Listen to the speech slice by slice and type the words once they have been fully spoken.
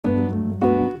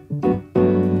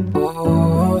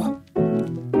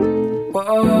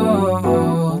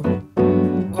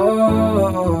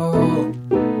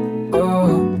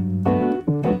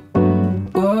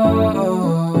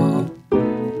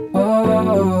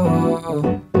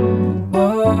Whoa.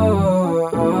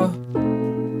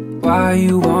 Why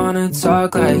you wanna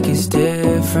talk like it's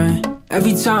different?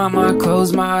 Every time I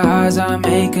close my eyes, I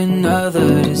make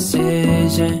another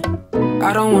decision.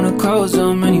 I don't wanna close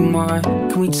them anymore.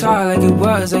 Can we talk like it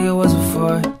was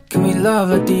before? Can we love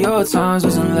like the old times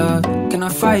wasn't love? Can I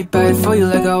fight back for you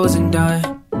like I wasn't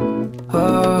done?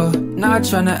 Oh, not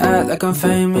tryna act like I'm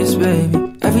famous, baby.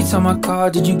 Every time I call,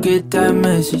 did you get that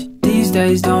message? These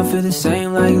days don't feel the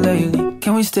same like lately.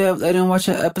 Can we stay up late and watch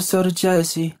an episode of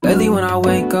Jessie? Lately when I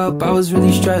wake up, I was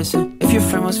really stressing. If your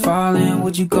friend was falling,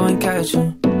 would you go and catch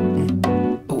him?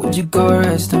 Or would you go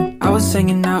arrest him? I was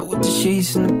hanging out with the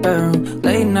sheets in the bedroom,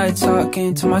 late night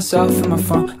talking to myself in my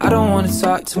phone. I don't wanna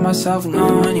talk to myself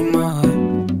no anymore.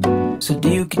 So do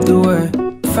you get the word?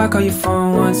 If I call your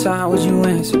phone one time, would you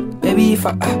answer? Baby, if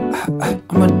I'm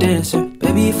a dancer.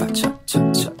 Baby, if I chop,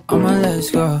 I'ma let's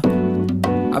go.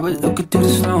 I was looking through the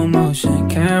slow motion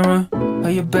camera. Oh,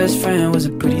 your best friend was a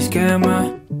pretty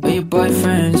scammer. Oh, your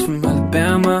boyfriend is from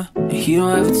Alabama, and he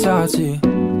don't ever talk to you.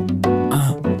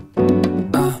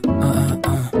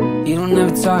 He don't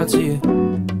ever talk to you.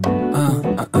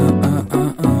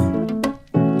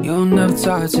 He don't never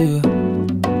talk to you.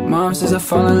 Mom says I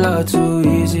fall in love too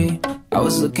easy. I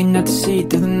was looking at the seat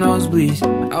through the nosebleeds.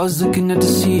 I was looking at the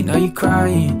seat, now you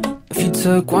crying. If you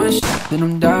took one shot, then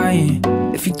I'm dying.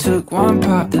 If you took one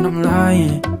pop, then I'm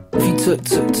lying. If you took,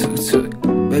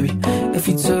 baby. If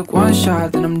you took one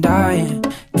shot, then I'm dying.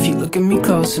 If you look at me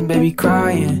close and baby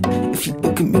crying. If you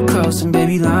look at me close and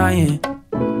baby lying.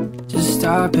 Just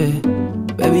stop it.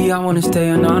 Baby, I wanna stay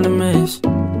anonymous.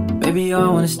 Baby, I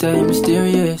wanna stay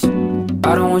mysterious.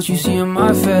 I don't want you seeing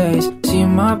my face,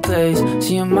 seeing my place,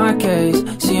 seeing my case,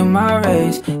 seeing my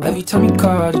race. Every time you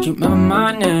call, did you remember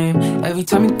my name? Every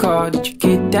time you call, did you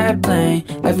get that plane?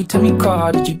 Every time you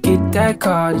call, did you get that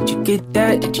car? Did you get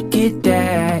that? Did you get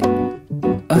that?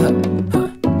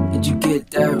 Did you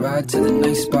get that ride to the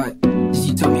next spot? Did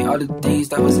you tell me all the things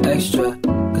that was extra?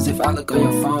 Cause if I look on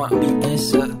your phone, I'll be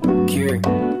insecure.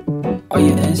 All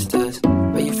your instas,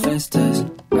 all your finsters,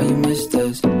 all your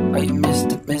misters, all your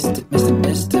misters.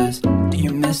 Do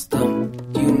you miss them?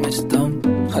 Do you miss them?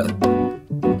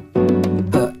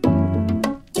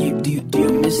 Do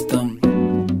you miss them?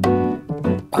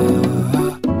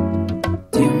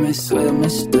 Do you miss all your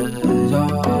misters?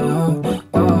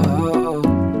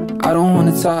 I don't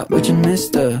wanna talk, but you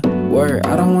missed her. Word,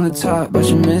 I don't wanna talk, but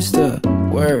you missed her.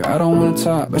 Word, I don't wanna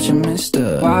talk, but you missed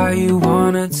her. Why you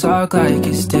wanna talk like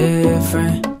it's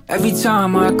different? Every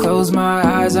time I close my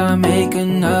eyes, I make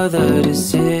another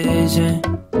decision.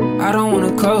 I don't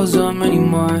wanna close them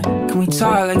anymore. Can we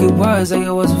talk like it was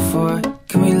before?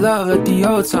 Can we love like the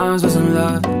old times wasn't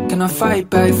love? Can I fight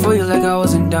back for you like I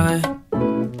wasn't done?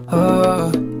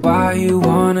 Oh, why you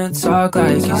wanna talk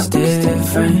like it's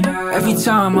different? Every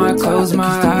time I close my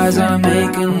eyes, I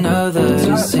make another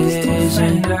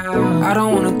decision. I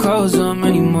don't wanna close them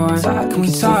anymore. Can we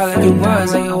talk like it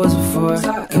was before?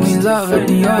 Can we love like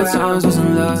the old times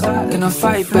wasn't love? Can I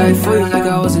fight back for you like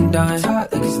I wasn't done?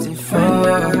 Talk like it's different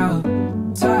now.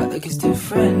 Talk like it's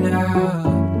different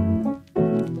now.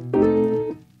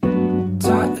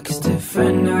 Talk like it's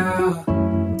different now.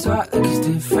 Talk like it's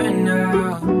different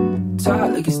now.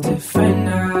 Talk like it's different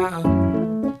now.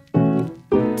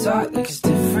 Talk like it's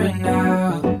different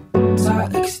now.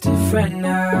 Talk like it's different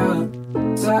now.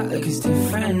 Talk like it's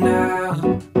different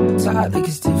now. Talk like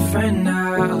it's different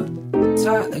now.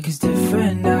 Talk like it's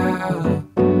different now.